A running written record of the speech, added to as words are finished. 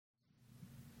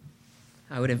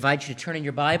I would invite you to turn in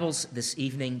your Bibles this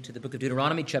evening to the book of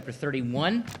Deuteronomy, chapter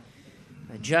 31.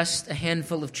 Just a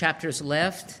handful of chapters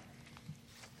left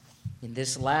in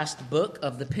this last book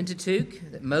of the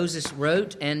Pentateuch that Moses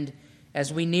wrote. And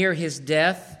as we near his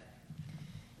death,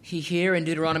 he here in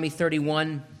Deuteronomy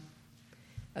 31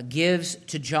 gives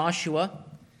to Joshua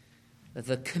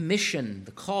the commission,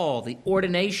 the call, the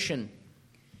ordination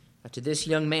to this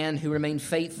young man who remained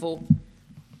faithful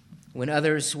when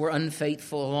others were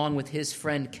unfaithful, along with his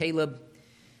friend Caleb,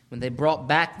 when they brought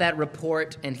back that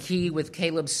report, and he with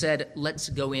Caleb said, "Let's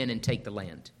go in and take the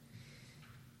land."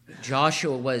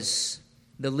 Joshua was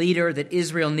the leader that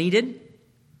Israel needed,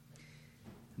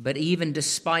 but even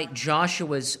despite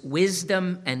Joshua's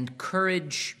wisdom and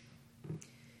courage,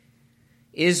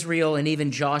 Israel and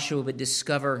even Joshua would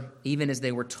discover, even as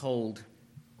they were told,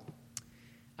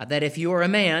 that if you are a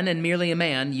man and merely a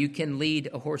man, you can lead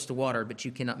a horse to water, but you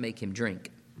cannot make him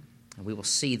drink. And we will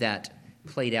see that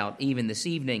played out even this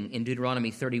evening in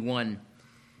Deuteronomy 31.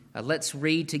 Let's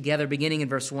read together, beginning in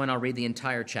verse 1. I'll read the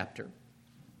entire chapter.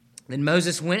 Then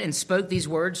Moses went and spoke these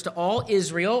words to all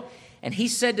Israel, and he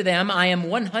said to them, "I am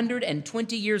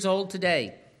 120 years old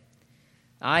today.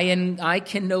 I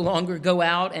can no longer go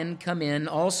out and come in.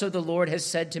 Also the Lord has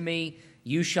said to me,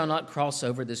 you shall not cross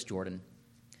over this Jordan.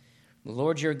 The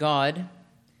Lord your God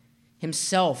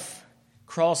himself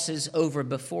crosses over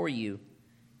before you.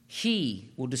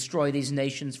 He will destroy these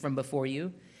nations from before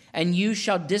you, and you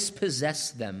shall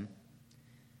dispossess them.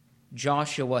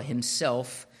 Joshua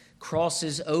himself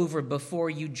crosses over before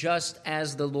you just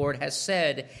as the Lord has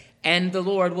said, and the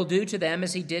Lord will do to them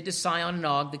as he did to Sihon and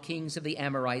Og, the kings of the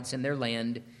Amorites in their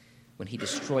land, when he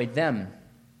destroyed them.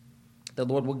 The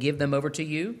Lord will give them over to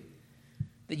you,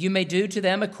 that you may do to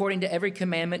them according to every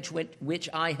commandment which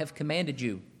I have commanded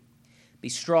you. Be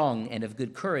strong and of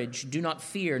good courage. Do not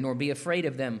fear nor be afraid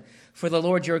of them. For the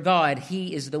Lord your God,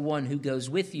 he is the one who goes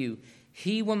with you.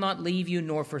 He will not leave you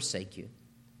nor forsake you."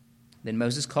 Then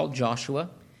Moses called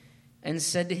Joshua and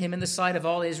said to him in the sight of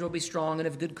all Israel, "Be strong and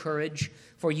of good courage,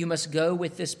 for you must go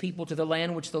with this people to the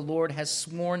land which the Lord has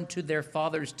sworn to their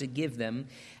fathers to give them,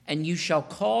 and you shall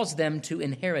cause them to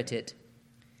inherit it.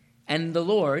 And the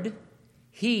Lord,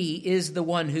 he is the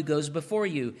one who goes before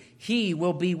you. He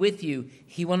will be with you.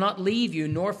 He will not leave you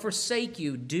nor forsake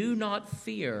you. Do not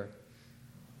fear,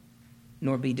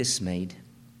 nor be dismayed."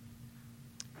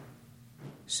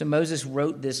 So Moses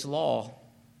wrote this law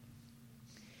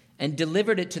and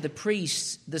delivered it to the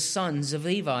priests, the sons of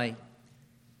Levi,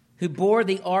 who bore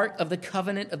the ark of the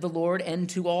covenant of the Lord, and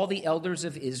to all the elders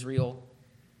of Israel.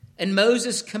 And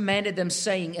Moses commanded them,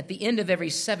 saying, "At the end of every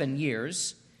 7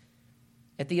 years,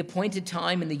 at the appointed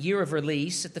time in the year of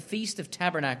release, at the Feast of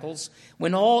Tabernacles,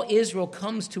 when all Israel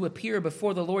comes to appear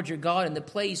before the Lord your God in the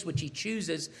place which he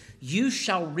chooses, you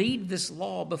shall read this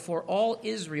law before all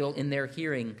Israel in their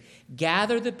hearing.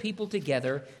 Gather the people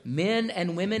together, men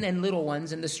and women and little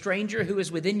ones, and the stranger who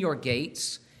is within your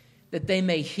gates, that they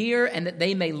may hear and that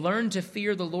they may learn to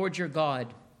fear the Lord your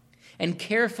God, and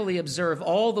carefully observe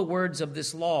all the words of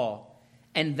this law,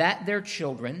 and that their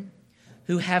children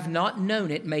who have not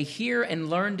known it may hear and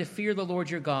learn to fear the Lord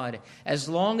your God, as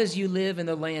long as you live in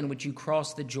the land which you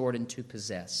cross the Jordan to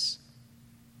possess."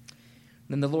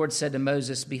 Then the Lord said to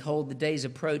Moses, "Behold, the days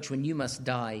approach when you must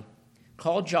die.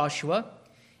 Call Joshua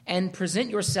and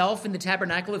present yourself in the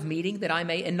tabernacle of meeting, that I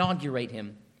may inaugurate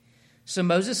him." So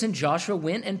Moses and Joshua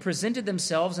went and presented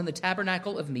themselves in the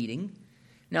tabernacle of meeting.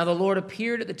 Now the Lord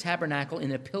appeared at the tabernacle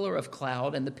in a pillar of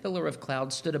cloud, and the pillar of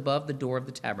cloud stood above the door of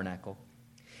the tabernacle.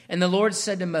 And the Lord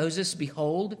said to Moses,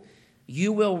 "Behold,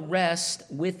 you will rest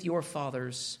with your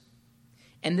fathers,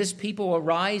 and this people will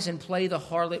rise and play the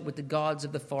harlot with the gods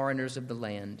of the foreigners of the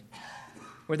land,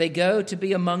 where they go to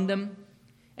be among them,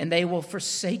 and they will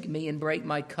forsake me and break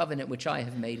my covenant which I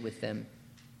have made with them.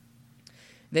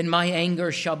 Then my anger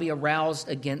shall be aroused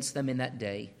against them in that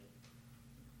day,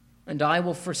 and I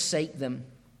will forsake them,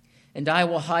 and I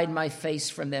will hide my face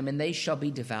from them, and they shall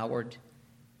be devoured.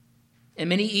 And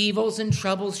many evils and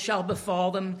troubles shall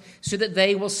befall them, so that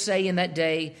they will say in that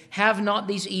day, have not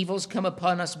these evils come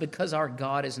upon us because our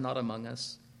God is not among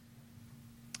us?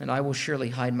 And I will surely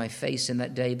hide my face in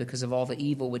that day because of all the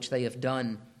evil which they have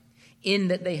done, in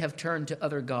that they have turned to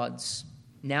other gods.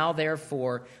 Now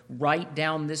therefore, write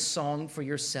down this song for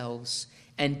yourselves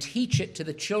and teach it to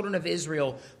the children of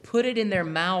Israel. Put it in their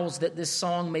mouths, that this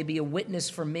song may be a witness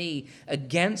for me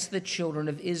against the children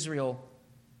of Israel,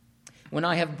 when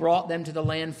I have brought them to the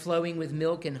land flowing with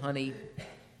milk and honey,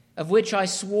 of which I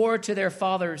swore to their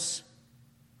fathers,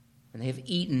 and they have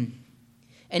eaten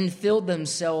and filled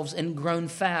themselves and grown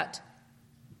fat.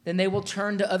 Then they will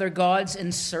turn to other gods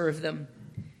and serve them,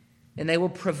 and they will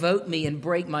provoke me and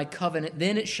break my covenant.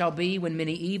 Then it shall be, when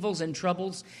many evils and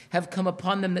troubles have come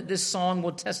upon them, that this song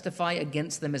will testify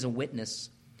against them as a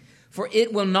witness. For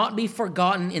it will not be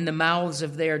forgotten in the mouths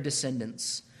of their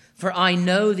descendants. For I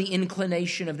know the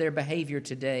inclination of their behavior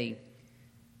today,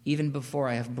 even before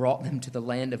I have brought them to the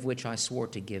land of which I swore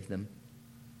to give them.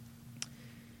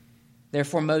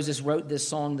 Therefore Moses wrote this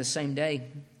song the same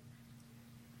day,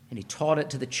 and he taught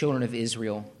it to the children of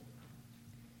Israel.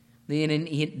 Then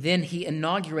he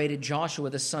inaugurated Joshua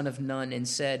the son of Nun and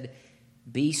said,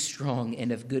 "Be strong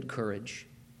and of good courage.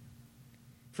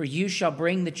 For you shall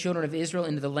bring the children of Israel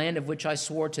into the land of which I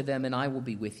swore to them, and I will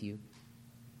be with you."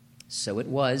 So it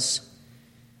was.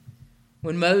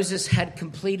 When Moses had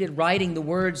completed writing the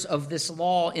words of this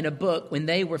law in a book, when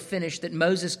they were finished, that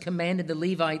Moses commanded the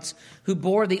Levites who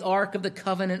bore the ark of the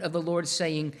covenant of the Lord,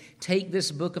 saying, "Take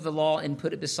this book of the law and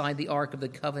put it beside the ark of the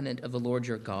covenant of the Lord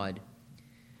your God,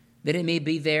 that it may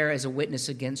be there as a witness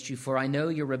against you. For I know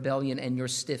your rebellion and your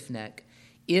stiff neck.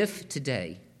 If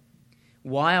today,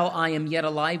 while I am yet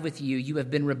alive with you, you have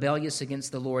been rebellious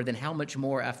against the Lord, then how much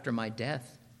more after my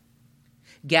death?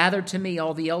 Gather to me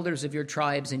all the elders of your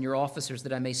tribes and your officers,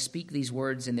 that I may speak these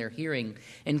words in their hearing,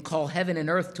 and call heaven and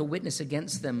earth to witness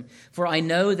against them. For I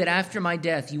know that after my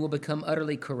death you will become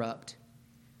utterly corrupt,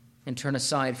 and turn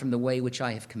aside from the way which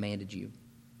I have commanded you.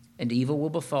 And evil will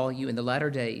befall you in the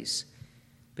latter days,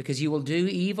 because you will do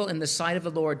evil in the sight of the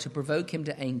Lord, to provoke him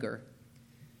to anger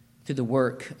through the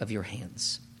work of your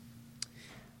hands."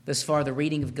 Thus far, the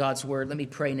reading of God's word. Let me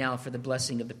pray now for the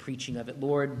blessing of the preaching of it.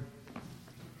 Lord,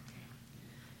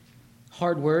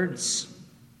 hard words,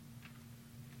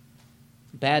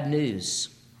 bad news.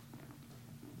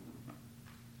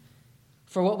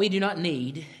 For what we do not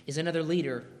need is another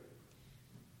leader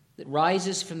that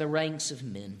rises from the ranks of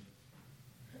men.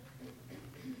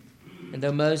 And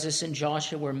though Moses and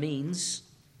Joshua were means,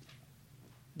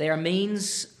 they are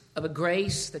means of a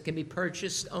grace that can be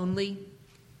purchased only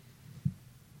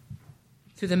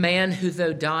through the man who,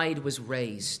 though died, was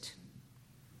raised,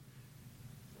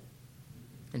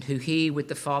 and who he, with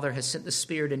the Father, has sent the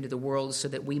Spirit into the world so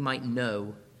that we might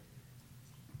know,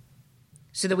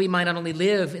 so that we might not only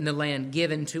live in the land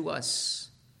given to us,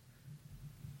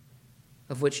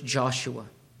 of which Joshua,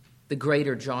 the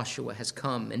greater Joshua, has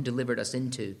come and delivered us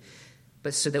into,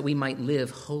 but so that we might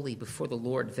live holy before the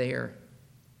Lord there,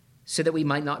 so that we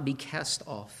might not be cast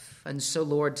off. And so,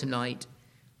 Lord, tonight,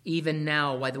 even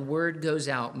now, while the word goes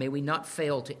out, may we not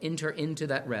fail to enter into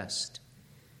that rest,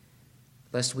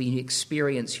 lest we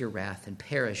experience your wrath and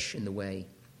perish in the way.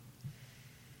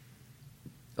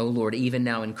 O Lord, even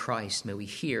now in Christ, may we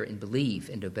hear and believe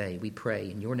and obey. We pray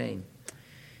in your name.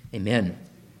 Amen.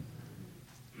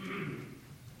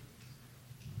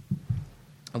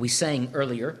 We sang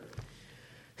earlier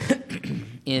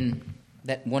in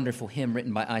that wonderful hymn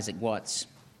written by Isaac Watts.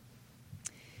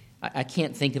 I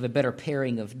can't think of a better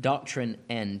pairing of doctrine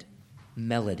and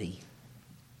melody.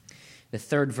 The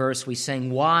third verse we sang,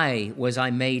 "Why was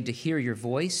I made to hear your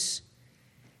voice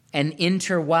and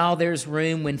enter while there's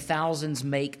room, when thousands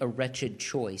make a wretched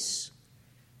choice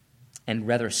and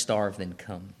rather starve than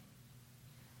come?"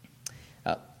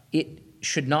 It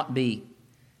should not be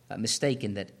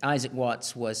mistaken that Isaac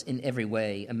Watts was in every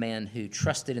way a man who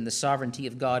trusted in the sovereignty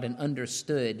of God and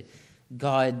understood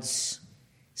God's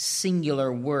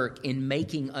singular work in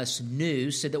making us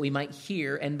new so that we might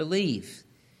hear and believe.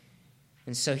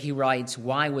 And so he writes,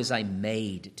 "Why was I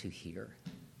made to hear?"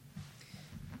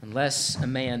 Unless a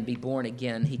man be born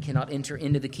again, he cannot enter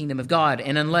into the kingdom of God.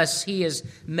 And unless he is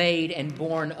made and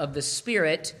born of the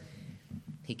Spirit,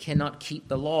 he cannot keep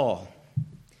the law.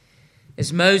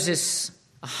 As Moses,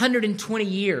 120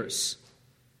 years,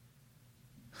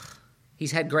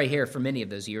 he's had gray hair for many of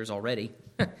those years already.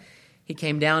 He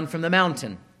came down from the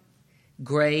mountain,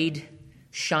 grayed,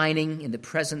 shining in the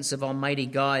presence of Almighty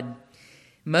God.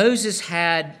 Moses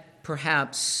had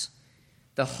perhaps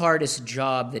the hardest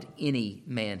job that any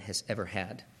man has ever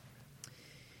had.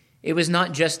 It was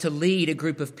not just to lead a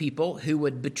group of people who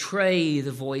would betray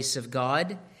the voice of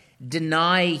God,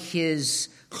 deny his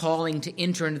calling to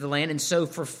enter into the land. And so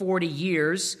for 40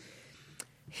 years,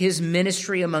 his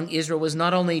ministry among Israel was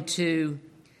not only to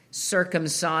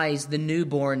circumcise the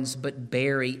newborns, but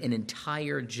bury an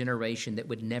entire generation that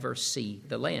would never see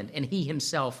the land. And he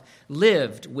himself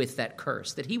lived with that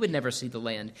curse, that he would never see the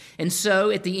land. And so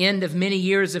at the end of many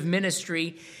years of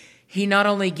ministry, he not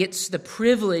only gets the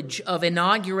privilege of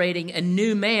inaugurating a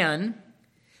new man,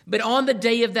 but on the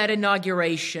day of that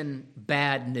inauguration,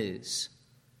 bad news.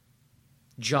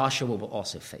 Joshua will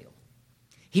also fail.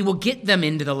 He will get them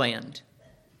into the land.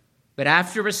 But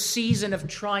after a season of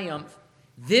triumph,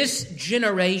 This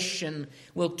generation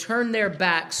will turn their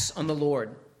backs on the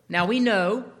Lord. Now we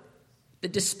know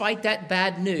that despite that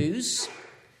bad news,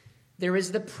 there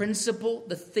is the principle,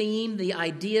 the theme, the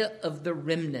idea of the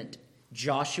remnant.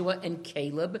 Joshua and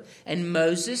Caleb and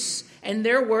Moses, and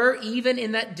there were even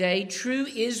in that day true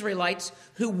Israelites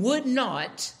who would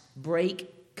not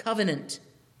break covenant.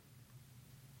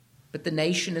 But the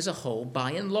nation as a whole,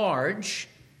 by and large,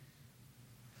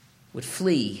 would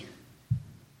flee.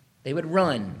 They would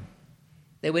run.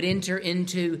 They would enter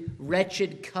into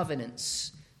wretched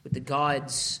covenants with the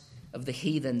gods of the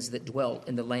heathens that dwelt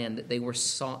in the land that they were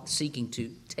seeking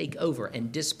to take over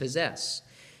and dispossess.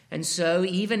 And so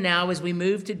even now, as we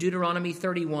move to Deuteronomy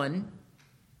 31,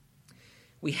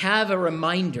 we have a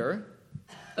reminder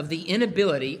of the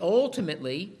inability,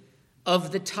 ultimately,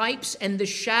 of the types and the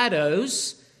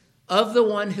shadows of the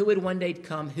one who would one day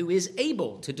come, who is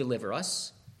able to deliver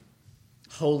us,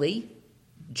 holy,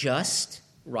 just,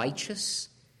 righteous,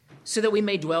 so that we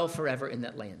may dwell forever in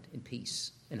that land in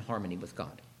peace and harmony with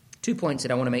God. 2 points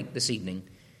that I want to make this evening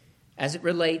as it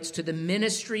relates to the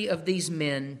ministry of these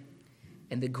men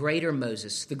and the greater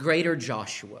Moses, the greater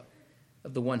Joshua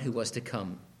of the one who was to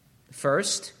come.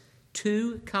 First,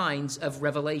 two kinds of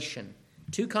revelation.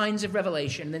 Two kinds of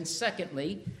revelation. And then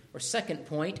secondly, or second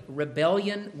point,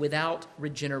 rebellion without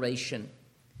regeneration.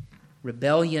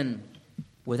 Rebellion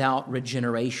without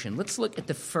regeneration. Let's look at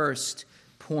the first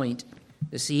point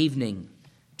this evening.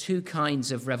 Two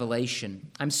kinds of revelation.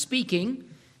 I'm speaking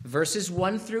verses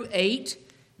 1 through 8,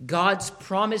 God's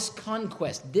promised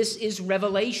conquest. This is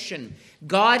revelation.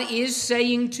 God is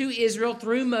saying to Israel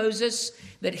through Moses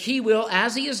that he will,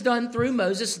 as he has done through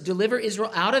Moses, deliver Israel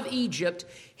out of Egypt.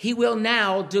 He will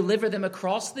now deliver them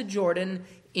across the Jordan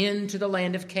into the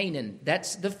land of Canaan.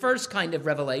 That's the first kind of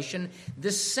revelation.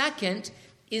 The second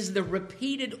is the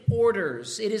repeated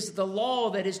orders. It is the law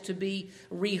that is to be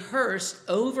rehearsed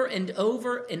over and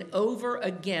over and over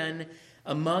again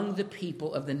among the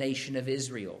people of the nation of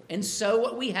Israel. And so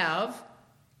what we have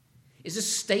is a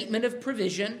statement of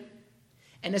provision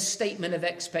and a statement of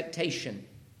expectation.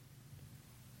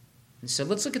 And so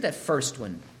let's look at that first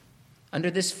one.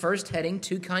 Under this first heading,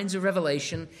 two kinds of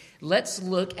revelation, let's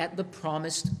look at the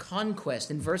promised conquest.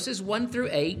 In verses 1 through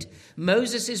 8,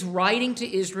 Moses is writing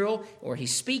to Israel, or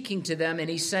he's speaking to them, and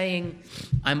he's saying,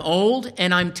 I'm old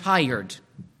and I'm tired.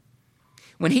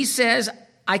 When he says,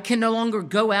 I can no longer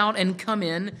go out and come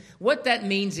in, what that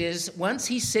means is once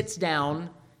he sits down,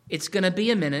 it's going to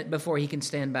be a minute before he can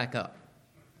stand back up.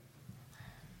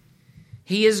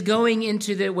 He is going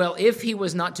into if he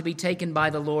was not to be taken by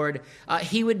the Lord,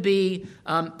 he would be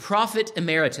prophet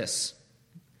emeritus.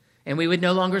 And we would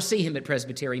no longer see him at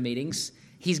presbytery meetings.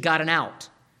 He's got an out.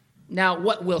 Now,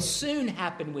 what will soon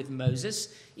happen with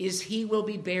Moses is he will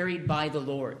be buried by the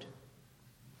Lord.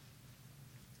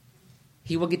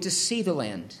 He will get to see the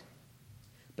land,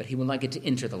 but he will not get to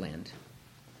enter the land.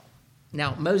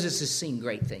 Now, Moses has seen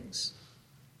great things,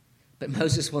 but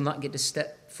Moses will not get to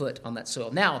step foot on that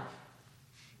soil. Now,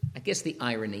 I guess the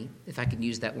irony, if I can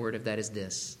use that word, of that is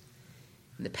this.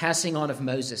 In the passing on of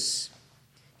Moses,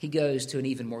 he goes to an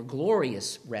even more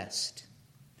glorious rest.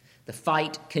 The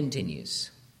fight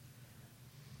continues.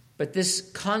 But this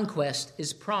conquest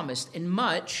is promised, and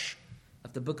much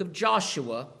of the book of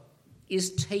Joshua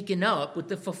is taken up with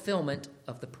the fulfillment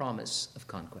of the promise of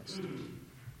conquest.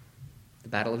 The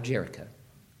Battle of Jericho,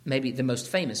 maybe the most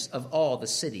famous of all the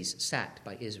cities sacked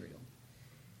by Israel.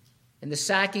 And the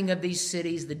sacking of these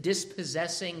cities, the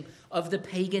dispossessing of the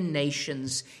pagan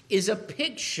nations, is a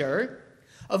picture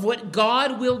of what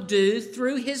God will do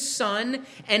through his Son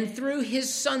and through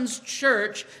his Son's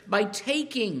church by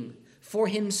taking for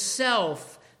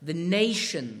himself the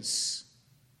nations.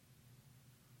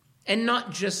 And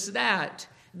not just that,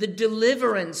 the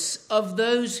deliverance of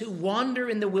those who wander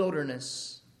in the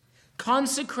wilderness,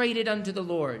 consecrated unto the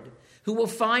Lord, who will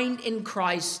find in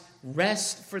Christ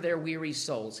rest for their weary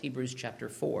souls. Hebrews chapter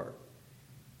 4.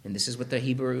 And this is what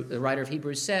the writer of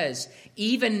Hebrews says.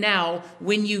 Even now,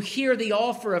 when you hear the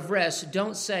offer of rest,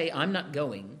 don't say, I'm not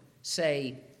going.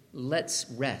 Say, let's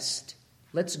rest.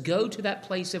 Let's go to that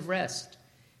place of rest.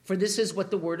 For this is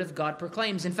what the Word of God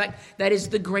proclaims. In fact, that is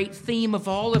the great theme of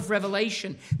all of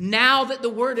Revelation. Now that the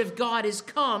Word of God is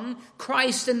come,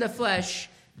 Christ in the flesh,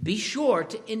 be sure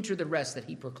to enter the rest that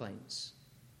he proclaims.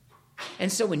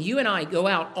 And so when you and I go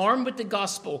out armed with the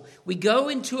gospel, we go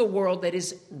into a world that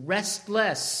is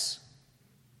restless,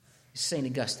 as St.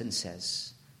 Augustine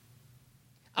says.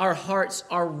 Our hearts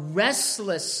are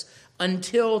restless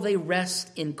until they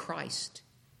rest in Christ.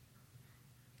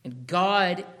 And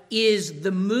God is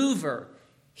the mover.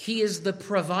 He is the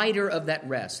provider of that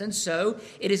rest. And so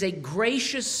it is a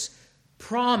gracious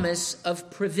promise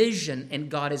of provision, and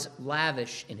God is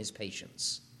lavish in his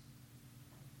patience.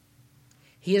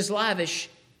 He is lavish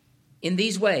in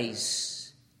these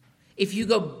ways. If you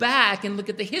go back and look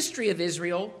at the history of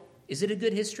Israel, is it a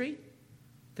good history?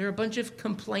 They're a bunch of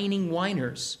complaining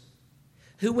whiners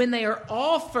who, when they are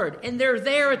offered and they're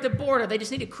there at the border, they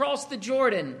just need to cross the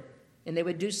Jordan, and they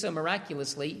would do so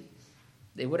miraculously.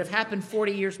 It would have happened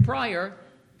 40 years prior.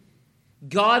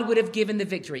 God would have given the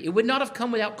victory. It would not have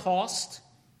come without cost,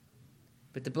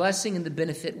 but the blessing and the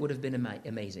benefit would have been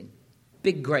amazing.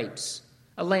 Big grapes,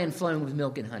 a land flowing with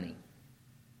milk and honey.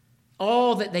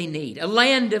 All that they need, a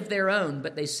land of their own,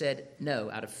 but they said no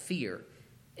out of fear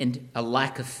and a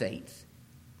lack of faith.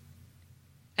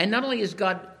 And not only is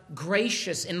God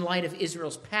gracious in light of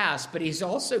Israel's past, but he's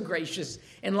also gracious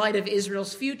in light of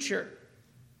Israel's future.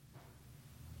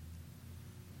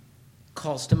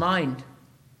 Calls to mind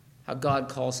how God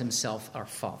calls himself our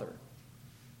Father.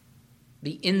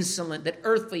 The insolent that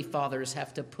earthly fathers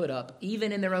have to put up,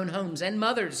 even in their own homes, and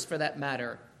mothers for that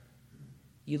matter.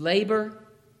 You labor,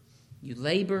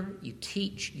 you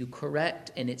teach, you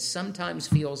correct, and it sometimes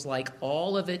feels like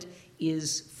all of it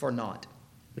is for naught.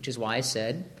 Which is why I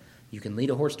said, you can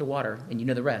lead a horse to water, and you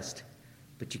know the rest,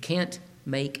 but you can't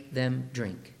make them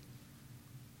drink.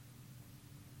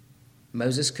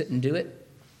 Moses couldn't do it.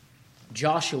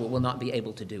 Joshua will not be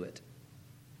able to do it.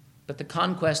 But the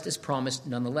conquest is promised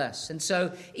nonetheless. And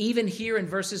so even here in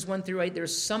verses 1 through 8,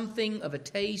 there's something of a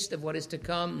taste of what is to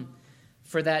come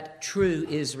for that true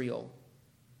Israel,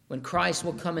 when Christ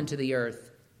will come into the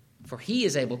earth, for he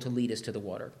is able to lead us to the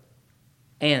water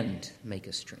and make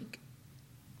us drink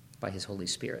by his Holy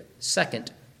Spirit.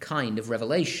 Second kind of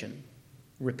revelation,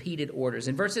 repeated orders.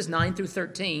 In verses 9 through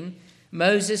 13,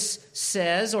 Moses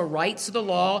says or writes the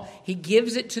law. He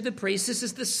gives it to the priests. This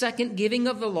is the second giving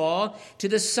of the law to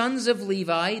the sons of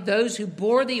Levi, those who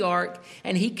bore the ark,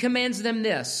 and he commands them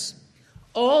this.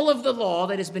 All of the law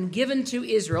that has been given to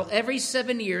Israel every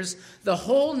 7 years, the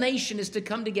whole nation is to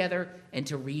come together and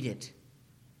to read it.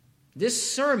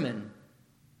 This sermon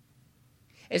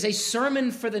is a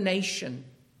sermon for the nation.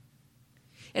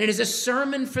 And it is a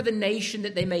sermon for the nation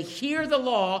that they may hear the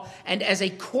law and as a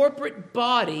corporate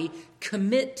body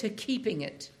commit to keeping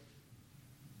it.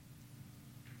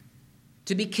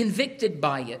 To be convicted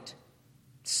by it.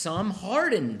 Some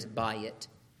hardened by it.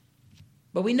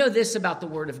 But we know this about the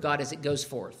word of God as it goes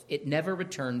forth. It never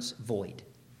returns void.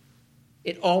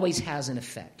 It always has an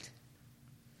effect.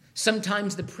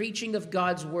 Sometimes the preaching of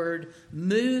God's word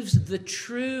moves the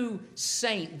true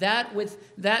saint, that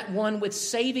one with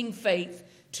saving faith,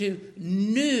 to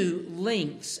new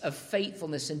lengths of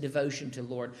faithfulness and devotion to the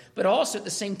Lord. But also at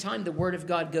the same time, the word of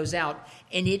God goes out,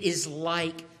 and it is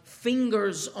like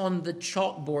fingers on the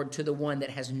chalkboard to the one that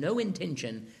has no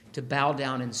intention to bow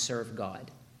down and serve God.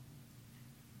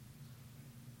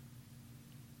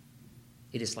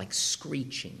 It is like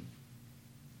screeching.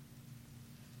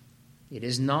 It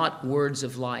is not words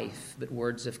of life, but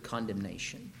words of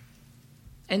condemnation.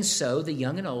 And so the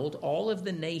young and old, all of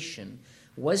the nation,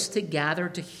 was to gather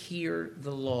to hear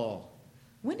the law.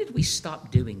 When did we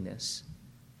stop doing this?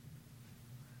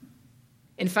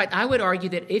 In fact, I would argue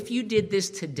that if you did this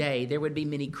today, there would be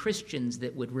many Christians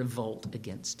that would revolt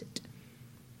against it.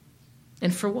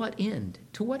 And for what end?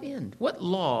 To what end? What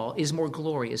law is more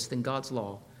glorious than God's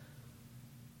law?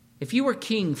 If you were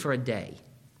king for a day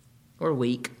or a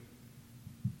week,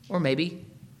 or maybe,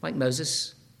 like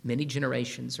Moses, many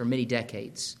generations or many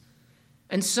decades,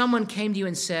 and someone came to you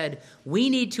and said, we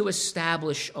need to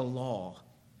establish a law,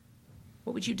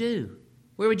 what would you do?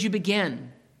 Where would you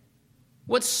begin?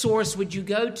 What source would you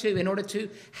go to in order to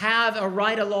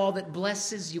write a law that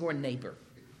blesses your neighbor?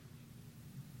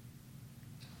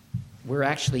 We're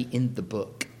actually in the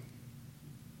book.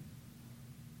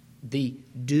 The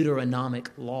Deuteronomic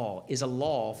law is a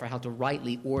law for how to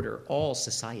rightly order all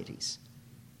societies,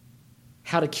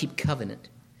 how to keep covenant,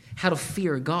 how to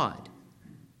fear God,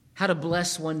 how to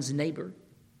bless one's neighbor.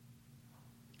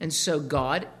 And so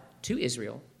God, to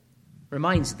Israel,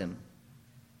 reminds them,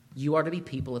 you are to be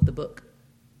people of the book.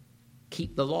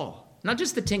 Keep the law. Not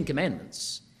just the 10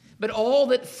 Commandments, but all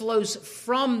that flows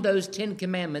from those 10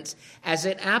 Commandments as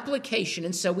an application.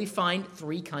 And so we find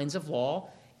 3 kinds of law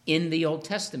in the Old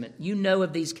Testament. You know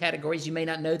of these categories. You may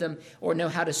not know them or know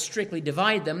how to strictly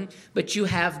divide them, but you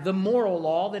have the moral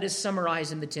law that is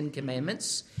summarized in the 10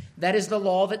 Commandments. That is the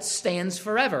law that stands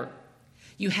forever.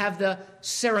 You have the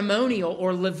ceremonial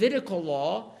or Levitical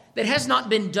law that has not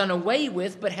been done away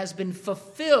with, but has been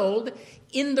fulfilled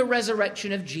in the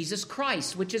resurrection of Jesus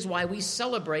Christ, which is why we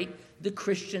celebrate the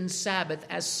Christian Sabbath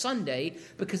as Sunday,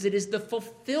 because it is the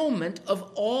fulfillment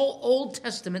of all Old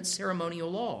Testament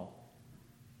ceremonial law.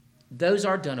 those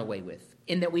are done away with,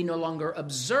 in that we no longer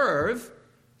observe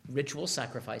ritual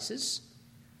sacrifices,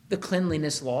 the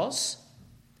cleanliness laws.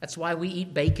 That's why we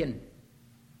eat bacon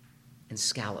and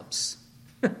scallops.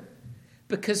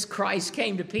 Because Christ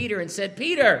came to Peter and said,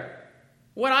 Peter,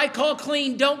 what I call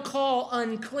clean, don't call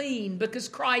unclean, because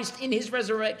Christ in his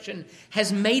resurrection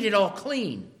has made it all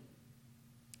clean.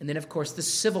 And then, of course, the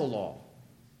civil law.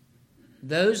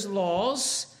 Those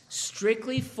laws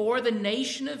strictly for the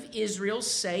nation of Israel,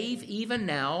 save even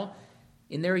now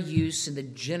in their use in the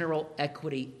general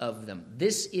equity of them.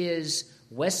 This is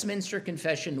Westminster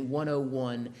Confession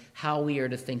 101, how we are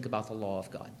to think about the law of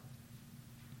God.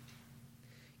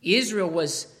 Israel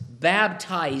was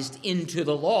baptized into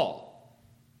the law.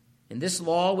 And this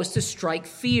law was to strike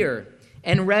fear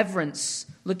and reverence.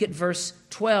 Look at verse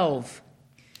 12.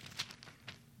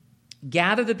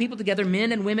 Gather the people together,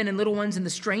 men and women and little ones, and the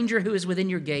stranger who is within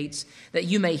your gates, that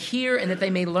you may hear and that they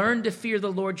may learn to fear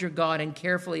the Lord your God and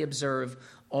carefully observe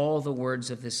all the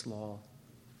words of this law.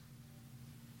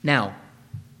 Now,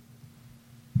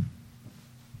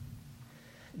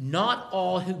 not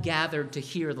all who gathered to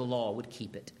hear the law would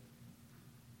keep it.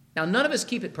 Now, none of us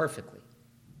keep it perfectly.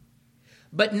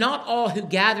 But not all who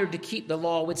gathered to keep the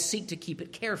law would seek to keep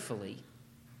it carefully.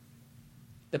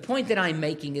 The point that I'm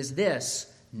making is this.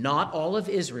 Not all of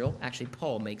Israel, actually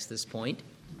Paul makes this point,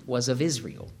 was of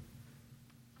Israel.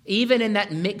 Even in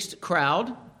that mixed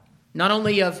crowd, not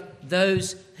only of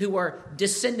those who were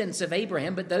descendants of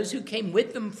Abraham, but those who came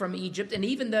with them from Egypt, and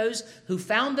even those who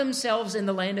found themselves in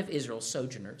the land of Israel,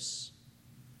 sojourners,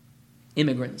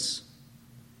 immigrants,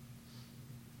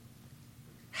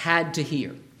 had to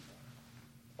hear.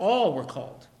 All were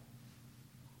called,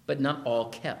 but not all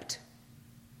kept.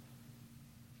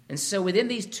 And so within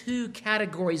these two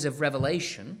categories of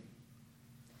revelation,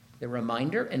 the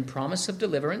reminder and promise of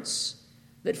deliverance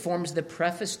that forms the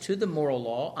preface to the moral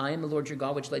law, I am the Lord your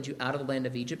God, which led you out of the land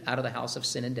of Egypt, out of the house of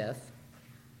sin and death.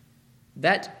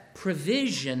 That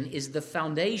provision is the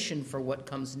foundation for what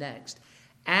comes next.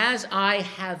 As I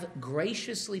have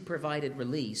graciously provided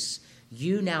release,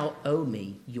 you now owe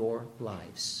me your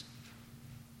lives.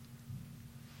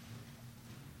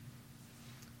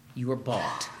 You are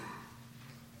bought.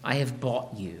 I have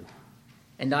bought you.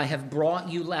 And I have brought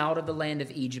you out of the land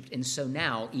of Egypt. And so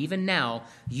now, even now,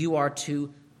 you are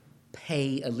to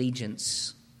pay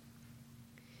allegiance.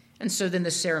 And so then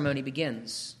the ceremony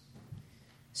begins.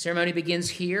 Ceremony begins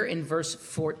here in verse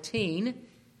 14.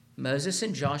 Moses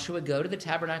and Joshua go to the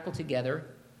tabernacle together.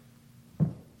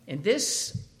 And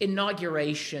this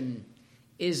inauguration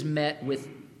is met with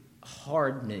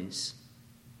hard news.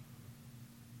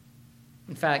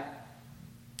 In fact,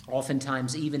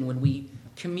 oftentimes, even when we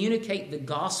communicate the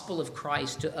gospel of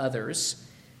Christ to others,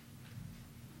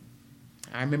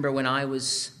 I remember when I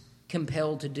was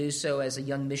compelled to do so as a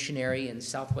young missionary in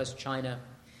southwest China,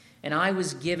 and I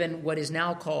was given what is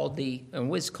now called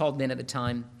was called then at the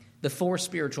time, the 4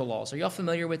 spiritual laws. Are y'all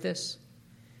familiar with this?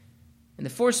 And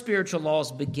the 4 spiritual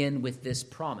laws begin with this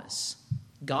promise.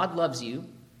 God loves you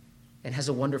and has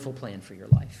a wonderful plan for your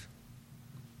life.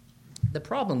 The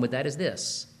problem with that is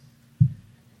this.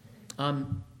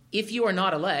 If you are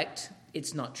not elect,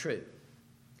 it's not true.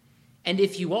 And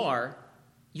if you are,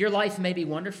 your life may be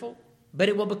wonderful, but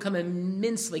it will become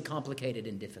immensely complicated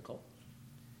and difficult.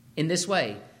 In this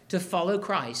way, to follow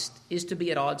Christ is to be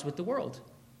at odds with the world.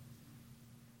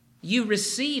 You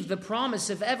receive the promise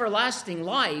of everlasting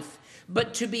life,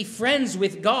 but to be friends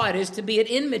with God is to be at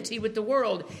enmity with the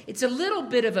world. It's a little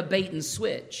bit of a bait and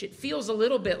switch. It feels a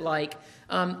little bit like,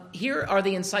 here are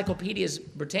the Encyclopedias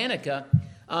Britannica,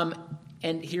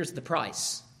 and here's the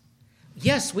price.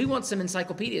 Yes, we want some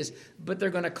encyclopedias, but they're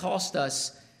going to cost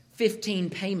us 15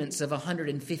 payments of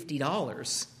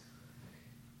 $150.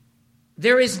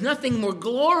 There is nothing more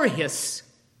glorious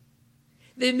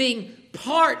than being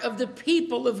part of the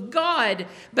people of God.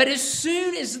 But as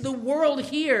soon as the world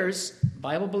hears,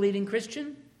 Bible-believing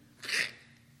Christian,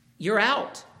 you're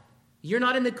out. You're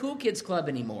not in the cool kids club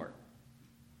anymore.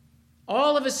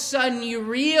 All of a sudden you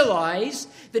realize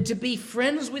that to be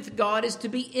friends with God is to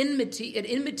be at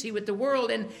enmity with the world.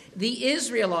 And the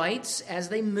Israelites, as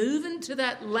they move into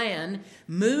that land,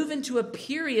 move into a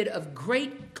period of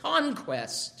great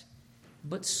conquest.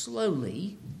 But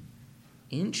slowly,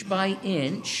 inch by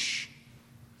inch,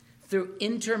 through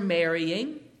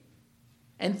intermarrying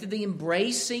and through the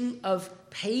embracing of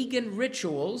pagan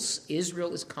rituals,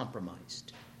 Israel is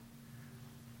compromised.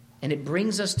 And it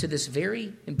brings us to this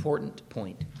very important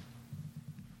point.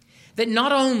 That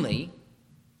not only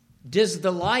does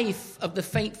the life of the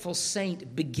faithful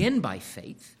saint begin by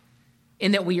faith,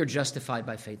 in that we are justified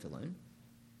by faith alone,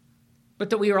 but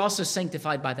that we are also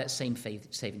sanctified by that same faith,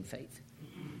 saving faith.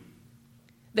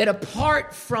 That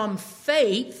apart from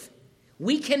faith,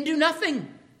 we can do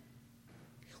nothing.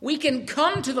 We can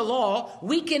come to the law,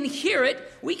 we can hear it,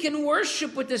 we can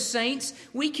worship with the saints,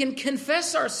 we can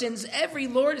confess our sins every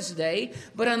Lord's Day,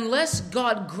 but unless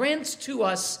God grants to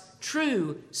us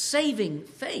true saving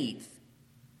faith,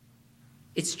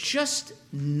 it's just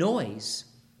noise.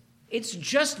 It's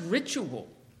just ritual.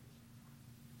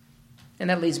 And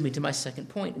that leads me to my second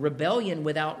point, rebellion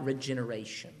without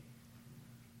regeneration.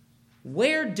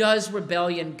 Where does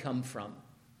rebellion come from?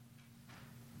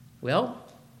 Well,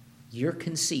 you're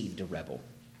conceived a rebel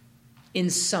in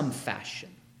some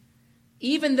fashion.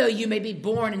 Even though you may be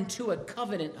born into a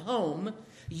covenant home,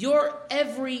 your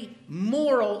every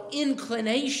moral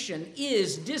inclination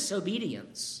is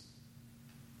disobedience.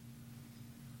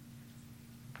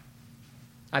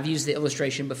 I've used the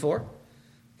illustration before.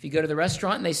 If you go to the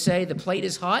restaurant and they say the plate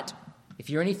is hot,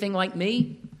 if you're anything like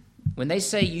me, when they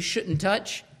say you shouldn't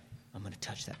touch, I'm going to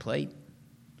touch that plate.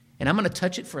 And I'm going to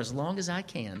touch it for as long as I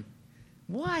can.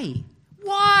 Why?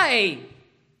 Why?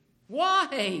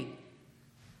 Why?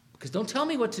 Because don't tell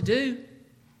me what to do.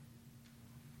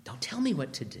 Don't tell me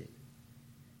what to do.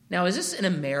 Now, is this an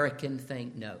American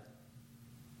thing? No.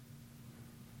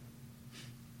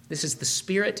 This is the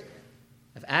spirit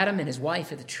of Adam and his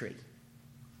wife at the tree.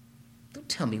 Don't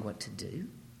tell me what to do.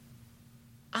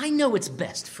 I know it's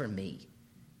best for me.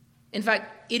 In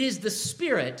fact, it is the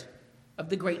spirit of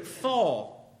the great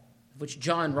fall, of which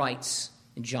John writes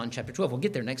in John chapter 12. We'll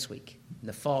get there next week, in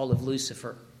the fall of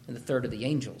Lucifer and the third of the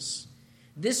angels.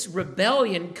 This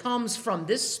rebellion comes from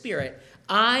this spirit.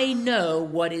 I know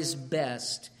what is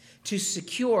best to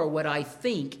secure what I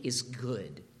think is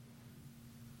good.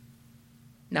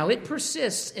 Now, it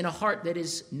persists in a heart that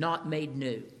is not made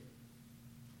new.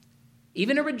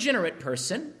 Even a regenerate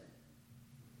person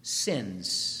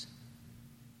sins.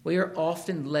 We are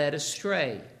often led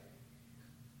astray.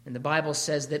 And the Bible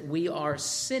says that we are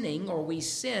sinning, or we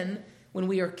sin when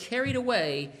we are carried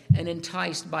away and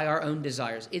enticed by our own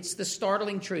desires. It's the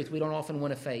startling truth we don't often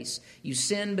want to face. You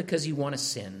sin because you want to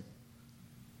sin.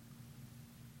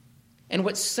 And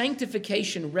what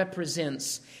sanctification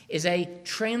represents is a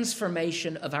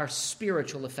transformation of our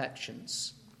spiritual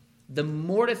affections. The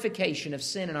mortification of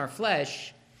sin in our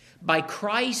flesh by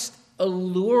Christ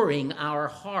alluring our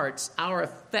hearts, our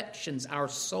affections, our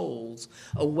souls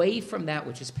away from that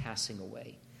which is passing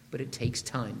away. But it takes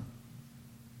time.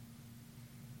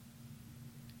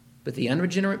 But the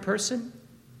unregenerate person,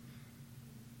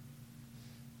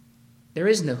 there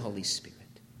is no Holy Spirit.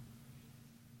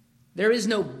 There is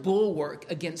no bulwark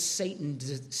against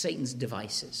Satan's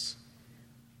devices.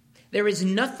 There is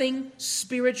nothing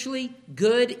spiritually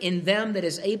good in them that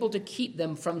is able to keep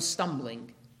them from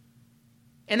stumbling.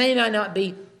 And they may not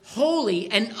be wholly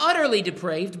and utterly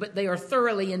depraved, but they are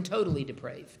thoroughly and totally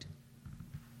depraved.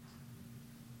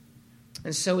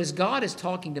 And so as God is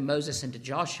talking to Moses and to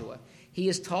Joshua, he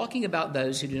is talking about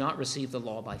those who do not receive the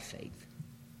law by faith.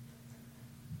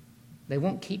 They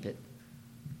won't keep it.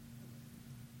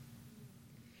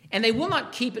 And they will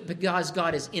not keep it because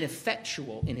God is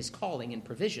ineffectual in his calling and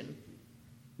provision.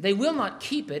 They will not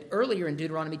keep it earlier in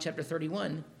Deuteronomy chapter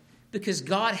 31 because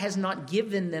God has not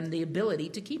given them the ability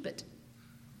to keep it.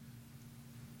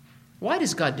 Why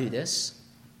does God do this?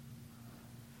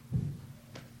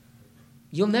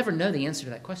 You'll never know the answer to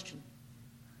that question.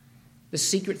 The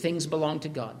secret things belong to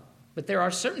God. But there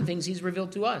are certain things he's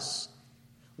revealed to us.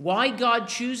 Why God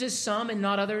chooses some and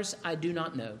not others, I do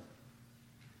not know.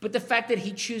 But the fact that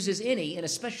he chooses any, and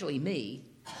especially me,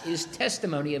 is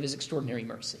testimony of his extraordinary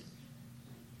mercy.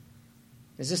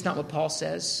 Is this not what Paul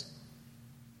says?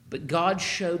 But God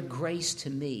showed grace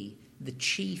to me, the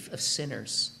chief of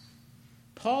sinners.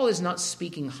 Paul is not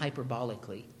speaking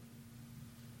hyperbolically.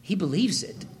 He believes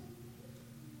it.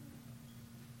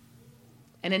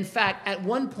 And in fact, at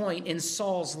one point in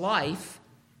Saul's life,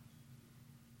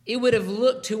 it would have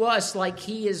looked to us like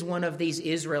he is one of these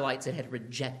Israelites that had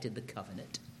rejected the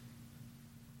covenant.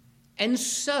 And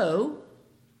so,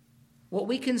 what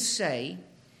we can say,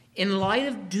 in light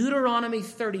of Deuteronomy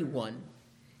 31,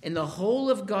 and the whole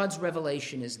of God's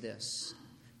revelation is this: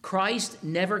 Christ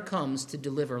never comes to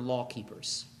deliver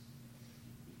lawkeepers.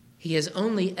 He has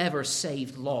only ever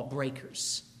saved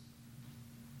lawbreakers.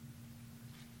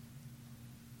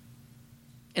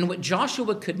 And what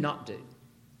Joshua could not do,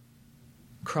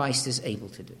 Christ is able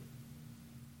to do.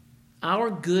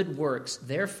 Our good works,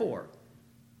 therefore,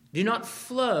 do not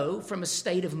flow from a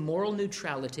state of moral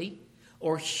neutrality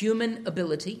or human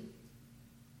ability,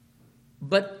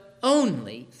 but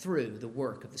only through the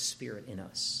work of the Spirit in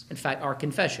us. In fact, our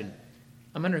confession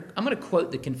I'm going to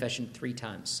quote the confession 3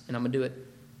 times, and I'm going to do it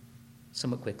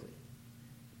somewhat quickly.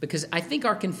 Because I think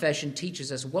our confession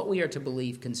teaches us what we are to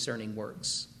believe concerning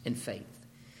works and faith.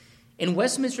 In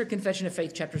Westminster Confession of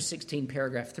Faith, chapter 16,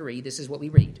 paragraph 3, this is what we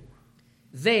read.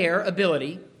 Their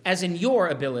ability, as in your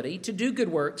ability, to do good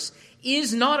works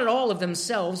is not at all of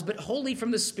themselves, but wholly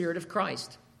from the Spirit of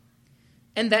Christ,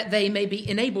 and that they may be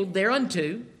enabled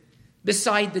thereunto,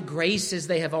 beside the graces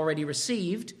they have already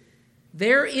received,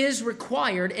 there is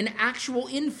required an actual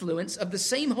influence of the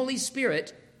same Holy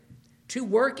Spirit to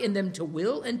work in them to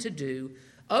will and to do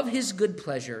of his good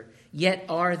pleasure, yet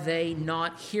are they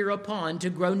not hereupon to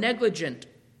grow negligent.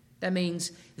 That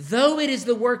means, though it is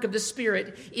the work of the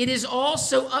Spirit, it is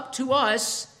also up to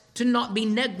us to not be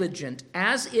negligent,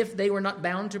 as if they were not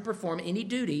bound to perform any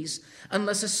duties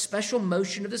unless a special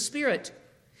motion of the Spirit.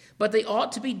 But they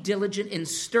ought to be diligent in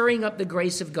stirring up the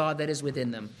grace of God that is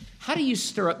within them. How do you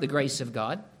stir up the grace of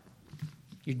God?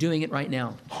 You're doing it right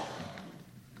now.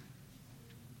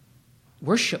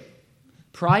 Worship.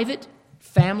 Private,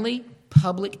 family,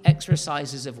 public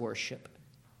exercises of worship.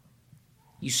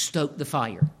 You stoke the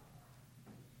fire.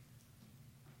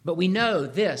 But we know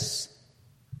this.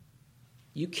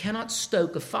 You cannot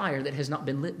stoke a fire that has not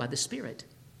been lit by the Spirit.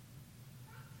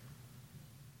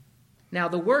 Now,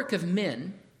 the work of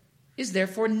men is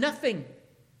therefore nothing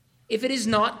if it is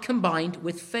not combined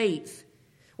with faith.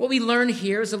 What we learn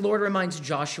here is the Lord reminds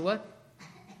Joshua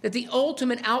that the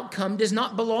ultimate outcome does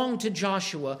not belong to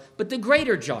Joshua, but the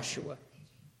greater Joshua,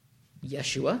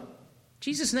 Yeshua.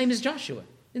 Jesus' name is Joshua.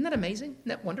 Isn't that amazing? Isn't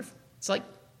that wonderful? It's like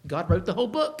God wrote the whole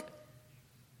book.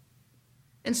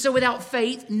 And so without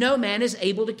faith, no man is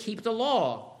able to keep the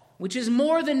law, which is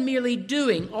more than merely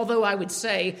doing, although I would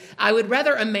say I would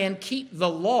rather a man keep the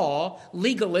law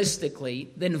legalistically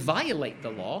than violate the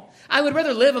law. I would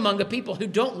rather live among a people who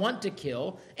don't want to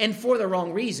kill and for the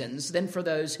wrong reasons than for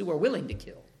those who are willing to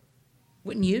kill.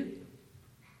 Wouldn't you?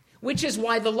 Which is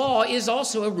why the law is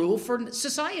also a rule for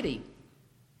society.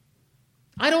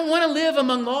 I don't want to live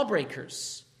among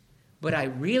lawbreakers, but I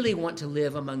really want to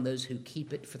live among those who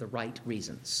keep it for the right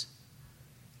reasons.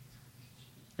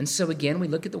 And so again, we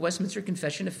look at the Westminster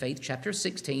Confession of Faith, chapter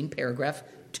 16, paragraph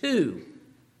 2.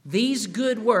 These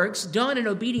good works done in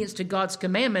obedience to God's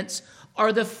commandments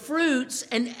are the fruits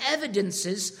and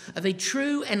evidences of a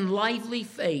true and lively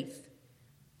faith.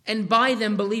 And by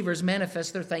them, believers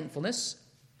manifest their thankfulness,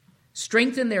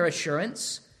 strengthen their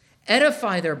assurance,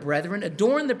 edify their brethren,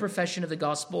 adorn the profession of the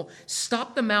gospel,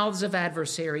 stop the mouths of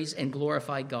adversaries, and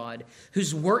glorify God,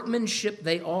 whose workmanship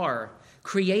they are,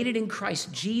 created in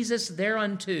Christ Jesus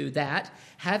thereunto, that,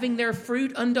 having their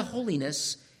fruit unto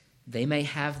holiness, they may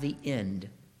have the end,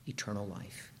 eternal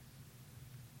life.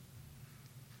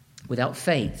 Without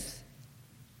faith,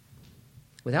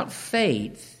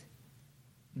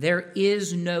 there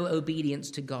is no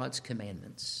obedience to God's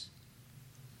commandments.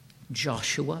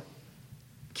 Joshua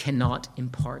cannot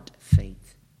impart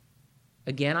faith.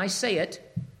 Again, I say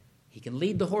it, he can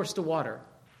lead the horse to water.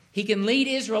 He can lead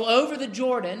Israel over the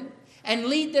Jordan and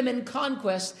lead them in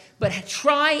conquest, but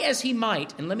try as he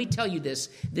might. And let me tell you this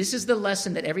is the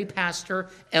lesson that every pastor,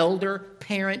 elder,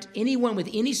 parent, anyone with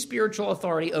any spiritual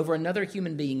authority over another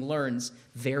human being learns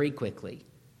very quickly.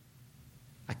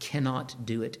 I cannot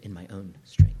do it in my own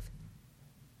strength.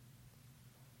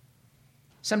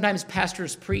 Sometimes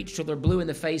pastors preach till they're blue in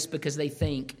the face because they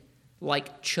think,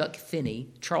 like Charles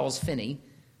Finney,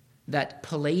 that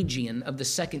Pelagian of the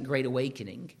Second Great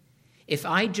Awakening, if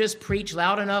I just preach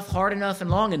loud enough, hard enough,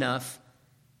 and long enough,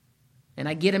 and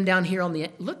I get him down here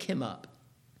look him up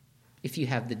if you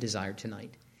have the desire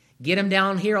tonight. Get him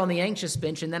down here on the anxious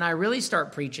bench, and then I really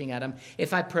start preaching at him.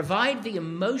 If I provide the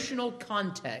emotional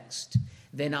context,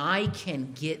 then I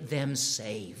can get them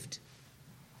saved.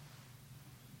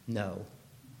 No.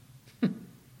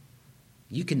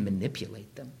 You can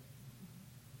manipulate them.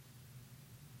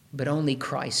 But only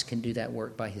Christ can do that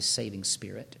work by his saving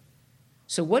Spirit.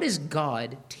 So what is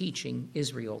God teaching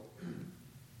Israel?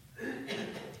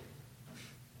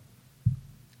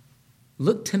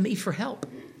 Look to me for help.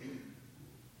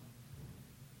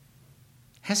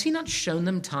 Has he not shown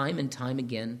them time and time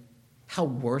again how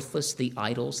worthless the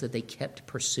idols that they kept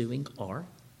pursuing are?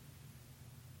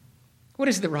 What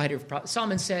is the writer of Proverbs?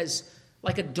 Solomon says,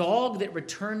 like a dog that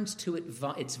returns to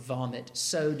its vomit,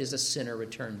 so does a sinner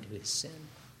return to his sin.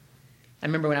 I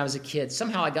remember when I was a kid,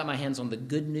 somehow I got my hands on the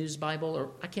Good News Bible,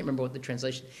 or I can't remember what the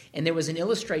translation, and there was an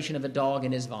illustration of a dog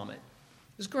in his vomit.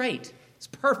 It was great. It's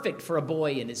perfect for a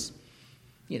boy and is,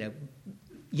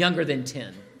 younger than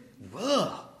 10.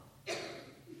 Whoa.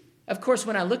 Of course,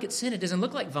 when I look at sin, it doesn't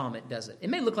look like vomit, does it?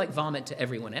 It may look like vomit to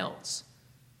everyone else.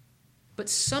 but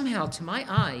somehow to my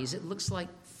eyes it looks like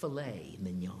filet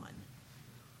mignon.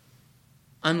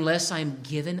 Unless I'm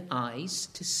given eyes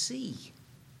to see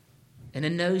and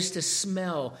a nose to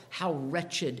smell how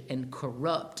wretched and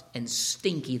corrupt and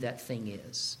stinky that thing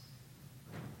is.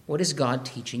 What is God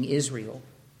teaching Israel?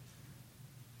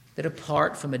 That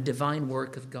apart from a divine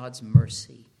work of God's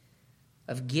mercy,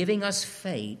 of giving us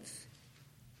faith,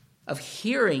 of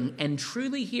hearing and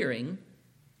truly hearing,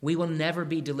 we will never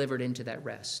be delivered into that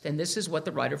rest. And this is what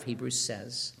the writer of Hebrews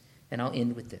says, and I'll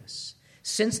end with this.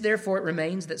 Since therefore it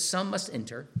remains that some must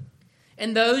enter,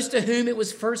 and those to whom it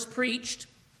was first preached,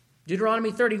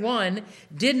 Deuteronomy 31,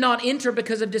 did not enter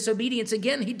because of disobedience.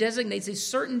 Again, he designates a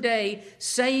certain day,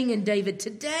 saying in David,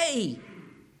 today.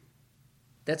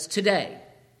 That's today.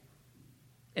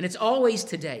 And it's always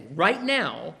today. Right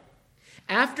now,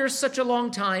 after such a long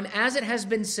time, as it has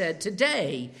been said,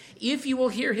 today, if you will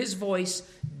hear his voice,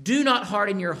 do not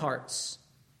harden your hearts.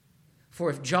 For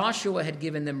if Joshua had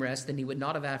given them rest, then he would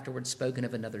not have afterwards spoken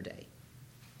of another day.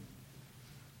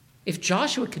 If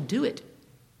Joshua could do it,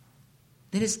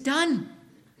 then it's done.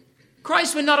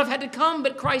 Christ would not have had to come,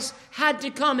 but Christ had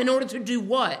to come in order to do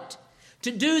what?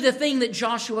 To do the thing that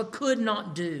Joshua could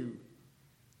not do.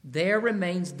 There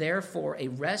remains, therefore, a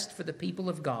rest for the people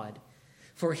of God.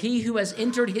 For he who has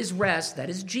entered his rest, that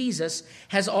is Jesus,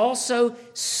 has also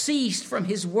ceased from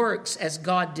his works as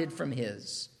God did from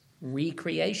his.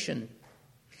 Recreation.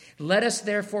 Let us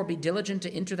therefore be diligent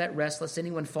to enter that rest, lest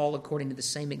anyone fall according to the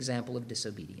same example of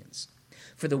disobedience.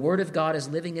 For the word of God is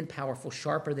living and powerful,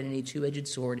 sharper than any two-edged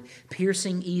sword,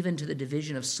 piercing even to the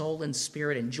division of soul and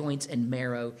spirit and joints and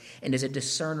marrow, and is a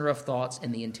discerner of thoughts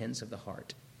and the intents of the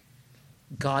heart.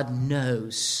 God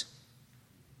knows.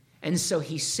 And so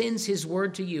he sends his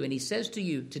word to you, and he says to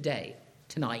you today,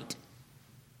 tonight,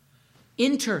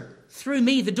 enter through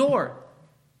me the door,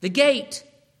 the gate,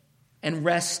 and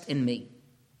rest in me.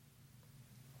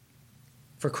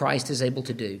 For Christ is able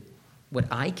to do what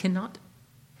I cannot,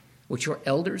 what your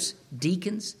elders,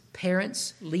 deacons,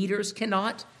 parents, leaders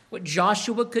cannot, what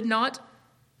Joshua could not.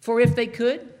 For if they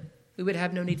could, we would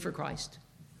have no need for Christ.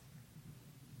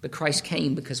 But Christ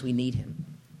came because we need him,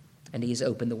 and he has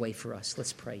opened the way for us.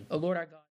 Let's pray. Oh Lord our God.